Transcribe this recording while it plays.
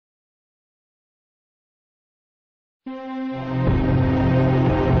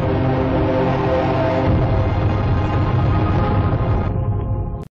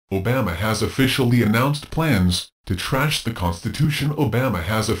Obama has officially announced plans to trash the Constitution. Obama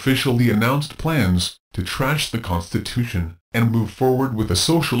has officially announced plans to trash the Constitution and move forward with a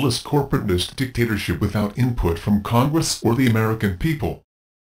socialist corporatist dictatorship without input from Congress or the American people.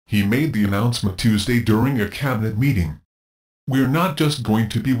 He made the announcement Tuesday during a cabinet meeting. We're not just going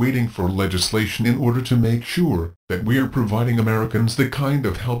to be waiting for legislation in order to make sure that we are providing Americans the kind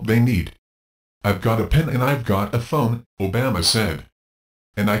of help they need. I've got a pen and I've got a phone, Obama said.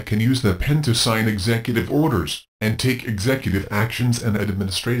 And I can use the pen to sign executive orders and take executive actions and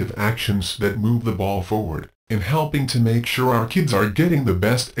administrative actions that move the ball forward in helping to make sure our kids are getting the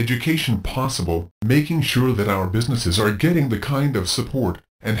best education possible, making sure that our businesses are getting the kind of support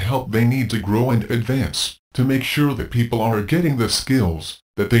and help they need to grow and advance, to make sure that people are getting the skills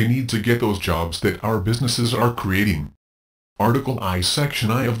that they need to get those jobs that our businesses are creating. Article I, Section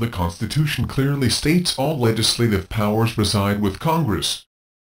I of the Constitution clearly states all legislative powers reside with Congress.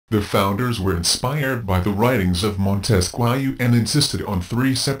 The founders were inspired by the writings of Montesquieu and insisted on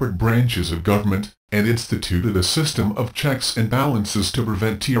 3 separate branches of government, and instituted a system of checks and balances to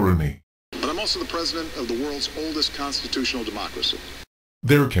prevent tyranny. But I'm also the president of the world's oldest constitutional democracy.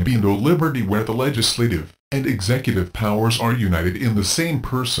 There can be no liberty where the legislative and executive powers are united in the same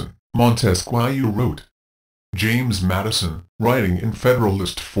person, Montesquieu wrote. James Madison, writing in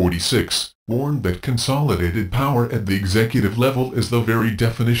Federalist 46, warned that consolidated power at the executive level is the very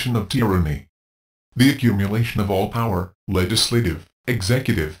definition of tyranny. The accumulation of all power, legislative,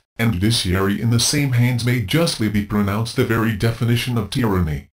 executive, and judiciary in the same hands may justly be pronounced the very definition of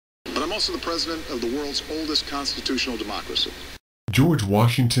tyranny. But I'm also the president of the world's oldest constitutional democracy. George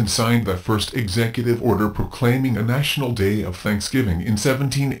Washington signed the first executive order proclaiming a national day of Thanksgiving in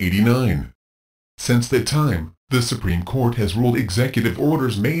 1789. Since that time, the Supreme Court has ruled executive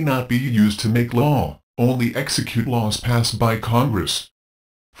orders may not be used to make law, only execute laws passed by Congress.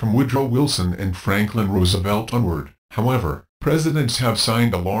 From Woodrow Wilson and Franklin Roosevelt onward, however, presidents have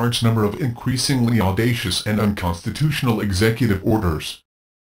signed a large number of increasingly audacious and unconstitutional executive orders.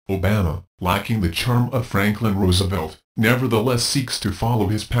 Obama, lacking the charm of Franklin Roosevelt, nevertheless seeks to follow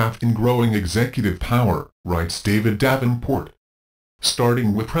his path in growing executive power, writes David Davenport.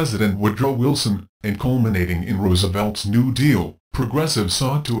 Starting with President Woodrow Wilson, and culminating in Roosevelt's New Deal, progressives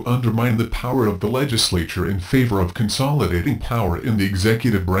sought to undermine the power of the legislature in favor of consolidating power in the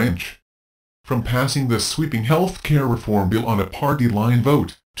executive branch. From passing the sweeping health care reform bill on a party-line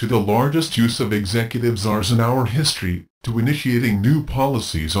vote, to the largest use of executive czars in our history, to initiating new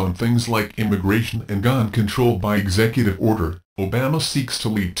policies on things like immigration and gun control by executive order, Obama seeks to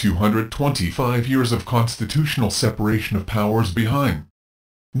leave 225 years of constitutional separation of powers behind.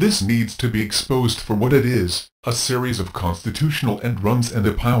 This needs to be exposed for what it is, a series of constitutional end runs and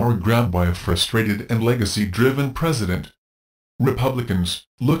a power grab by a frustrated and legacy-driven president. Republicans,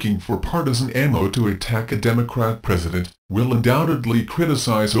 looking for partisan ammo to attack a Democrat president, will undoubtedly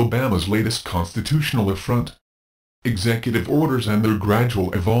criticize Obama's latest constitutional affront. Executive orders and their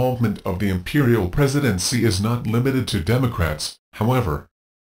gradual evolvement of the imperial presidency is not limited to Democrats, however.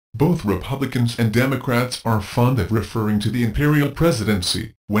 Both Republicans and Democrats are fond of referring to the imperial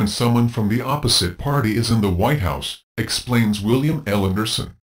presidency when someone from the opposite party is in the White House, explains William L.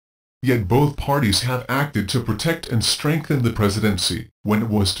 Anderson. Yet both parties have acted to protect and strengthen the presidency when it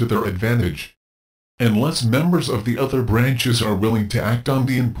was to their advantage. Unless members of the other branches are willing to act on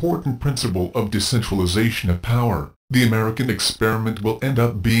the important principle of decentralization of power, the American experiment will end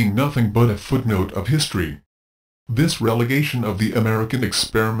up being nothing but a footnote of history. This relegation of the American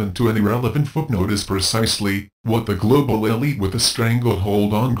experiment to an irrelevant footnote is precisely what the global elite with a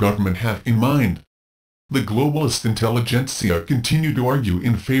stranglehold on government have in mind. The globalist intelligentsia continue to argue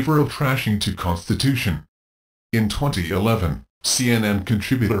in favor of trashing the Constitution. In 2011, CNN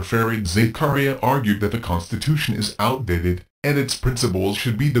contributor Fareed Zakaria argued that the Constitution is outdated, and its principles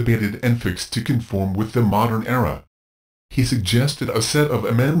should be debated and fixed to conform with the modern era. He suggested a set of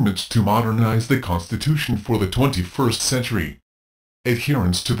amendments to modernize the Constitution for the 21st century.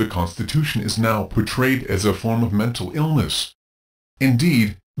 Adherence to the Constitution is now portrayed as a form of mental illness.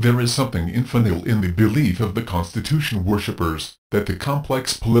 Indeed, there is something infantile in the belief of the Constitution worshippers that the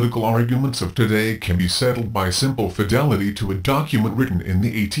complex political arguments of today can be settled by simple fidelity to a document written in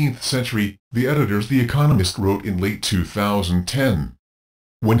the 18th century, the editors The Economist wrote in late 2010.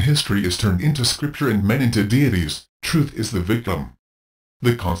 When history is turned into scripture and men into deities, truth is the victim.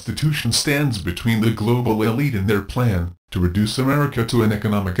 The Constitution stands between the global elite and their plan to reduce America to an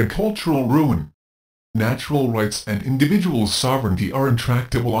economic and cultural ruin. Natural rights and individual sovereignty are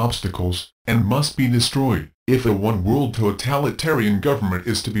intractable obstacles, and must be destroyed, if a one-world totalitarian government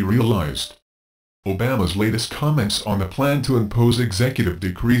is to be realized. Obama's latest comments on the plan to impose executive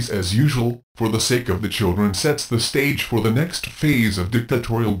decrees as usual, for the sake of the children, sets the stage for the next phase of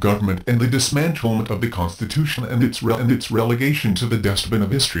dictatorial government and the dismantlement of the Constitution and its relegation to the dustbin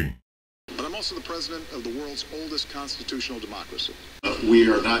of history. But I'm also the president of the world's oldest constitutional democracy.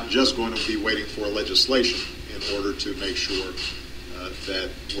 We are not just going to be waiting for legislation in order to make sure that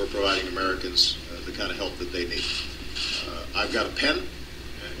we're providing Americans the kind of help that they need. I've got a pen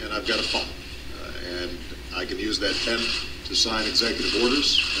and I've got a phone. And I can use that pen to sign executive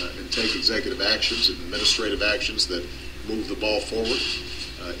orders and take executive actions and administrative actions that move the ball forward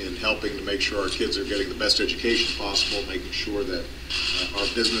in helping to make sure our kids are getting the best education possible, making sure that our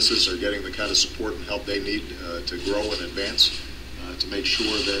businesses are getting the kind of support and help they need to grow and advance, to make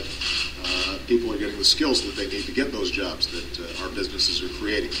sure that people are getting the skills that they need to get those jobs that our businesses are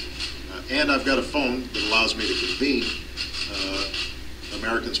creating. And I've got a phone that allows me to convene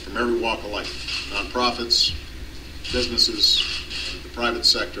Americans from every walk of life. Nonprofits, businesses, the private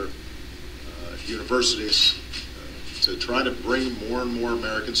sector, universities, to try to bring more and more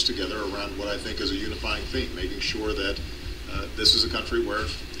Americans together around what I think is a unifying theme, making sure that this is a country where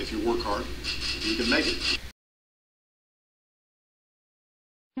if you work hard, you can make it.